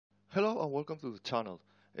Hello and welcome to the channel.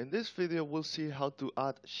 In this video we'll see how to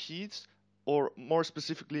add sheets or more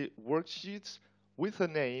specifically worksheets with a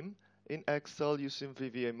name in Excel using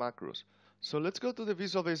VBA macros. So let's go to the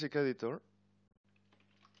Visual Basic editor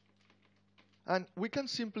and we can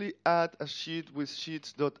simply add a sheet with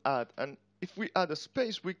sheets.add, and if we add a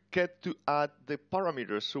space we get to add the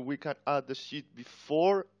parameters, so we can add the sheet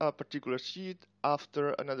before a particular sheet,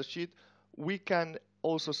 after another sheet. We can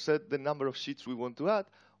also set the number of sheets we want to add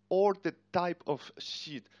or the type of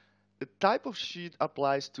sheet. The type of sheet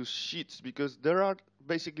applies to sheets because there are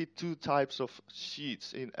basically two types of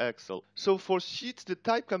sheets in Excel. So for sheets the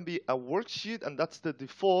type can be a worksheet, and that's the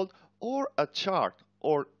default, or a chart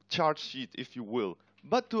or chart sheet if you will.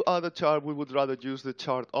 But to add a chart we would rather use the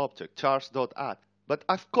chart object, charts.add. But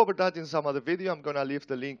I've covered that in some other video. I'm gonna leave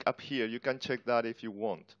the link up here. You can check that if you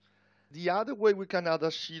want. The other way we can add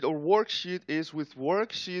a sheet or worksheet is with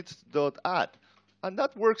worksheets.add. And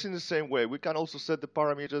that works in the same way. We can also set the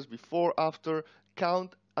parameters before, after,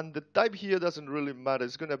 count, and the type here doesn't really matter.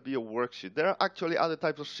 It's gonna be a worksheet. There are actually other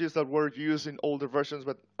types of sheets that were used in older versions,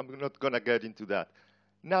 but I'm not gonna get into that.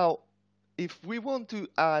 Now, if we want to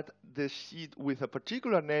add the sheet with a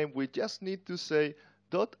particular name, we just need to say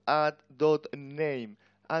 .add.name,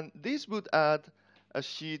 and this would add a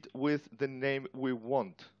sheet with the name we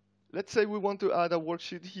want. Let's say we want to add a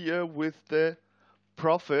worksheet here with the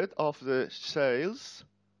profit of the sales,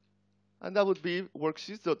 and that would be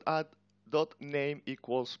worksheets.add.name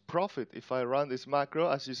equals profit. If I run this macro,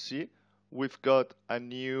 as you see, we've got a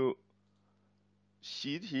new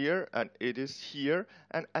sheet here and it is here,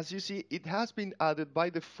 and as you see it has been added by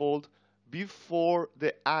default before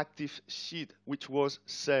the active sheet, which was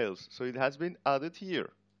sales, so it has been added here.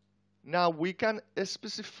 Now we can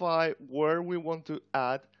specify where we want to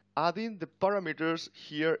add, adding the parameters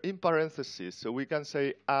here in parentheses. So we can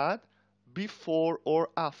say add before or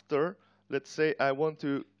after. Let's say I want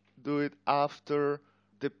to do it after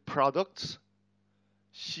the products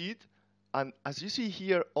sheet, and as you see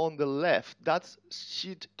here on the left, that's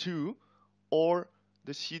sheet 2 or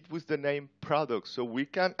the sheet with the name products. So we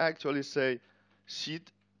can actually say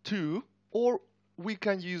sheet 2, or we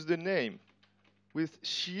can use the name with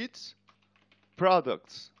sheets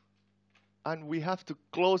products, and we have to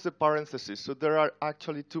close the parentheses. So there are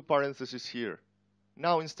actually two parentheses here.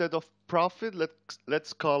 Now instead of profit,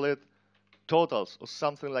 let's call it totals or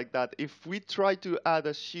something like that. If we try to add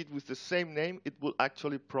a sheet with the same name, it will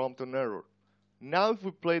actually prompt an error. Now if we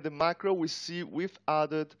play the macro, we see we've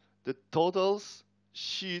added the totals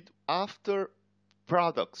sheet after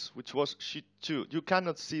products, which was sheet 2. You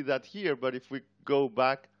cannot see that here, but if we go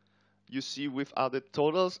back, you see we've added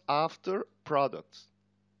totals after products.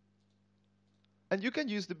 And you can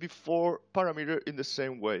use the before parameter in the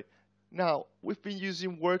same way. Now, we've been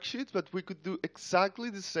using worksheets, but we could do exactly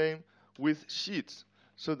the same with sheets.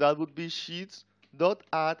 So that would be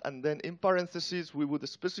sheets.add, and then in parentheses we would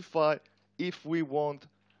specify if we want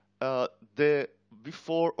the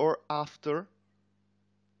before or after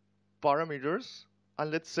parameters.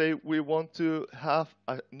 And let's say we want to have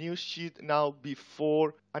a new sheet now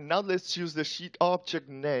before, and now let's use the sheet object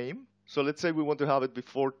name. So let's say we want to have it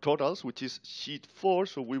before totals, which is sheet 4,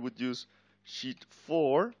 so we would use sheet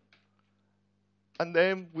 4, and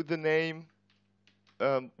then with the name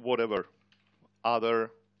whatever,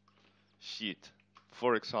 other sheet,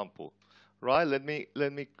 for example. Right, let me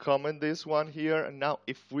comment this one here, and now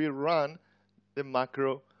if we run the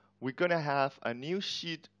macro, we're gonna have a new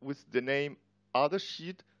sheet with the name other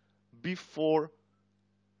sheet before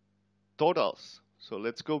totals. So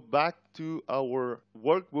let's go back to our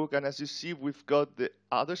workbook, and as you see we've got the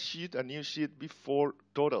other sheet, a new sheet before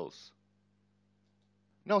totals.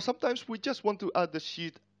 Now sometimes we just want to add the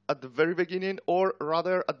sheet at the very beginning, or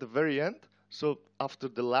rather at the very end, so after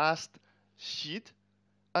the last sheet.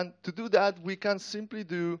 And to do that we can simply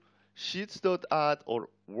do sheets.add or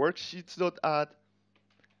worksheets.add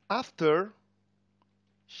after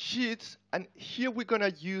sheets, and here we're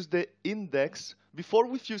gonna use the index. Before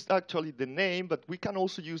we've used actually the name, but we can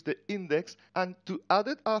also use the index, and to add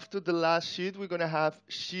it after the last sheet we're gonna have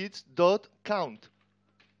sheets.count.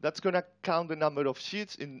 That's gonna count the number of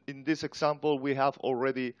sheets. In this example we have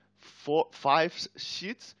already 5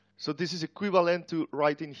 sheets, so this is equivalent to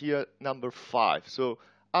writing here number 5. So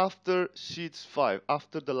after sheets 5,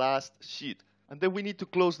 after the last sheet. And then we need to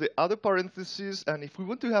close the other parentheses, and if we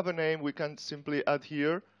want to have a name we can simply add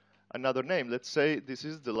here another name. Let's say this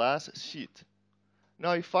is the last sheet.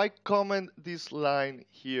 Now if I comment this line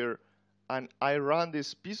here and I run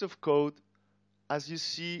this piece of code, as you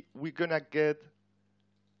see we're gonna get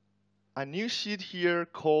a new sheet here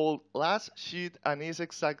called last sheet, and is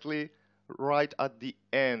exactly right at the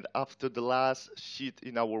end after the last sheet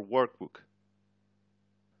in our workbook.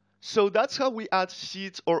 So that's how we add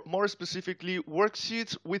sheets, or more specifically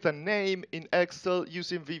worksheets with a name in Excel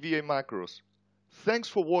using VBA macros. Thanks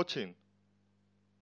for watching.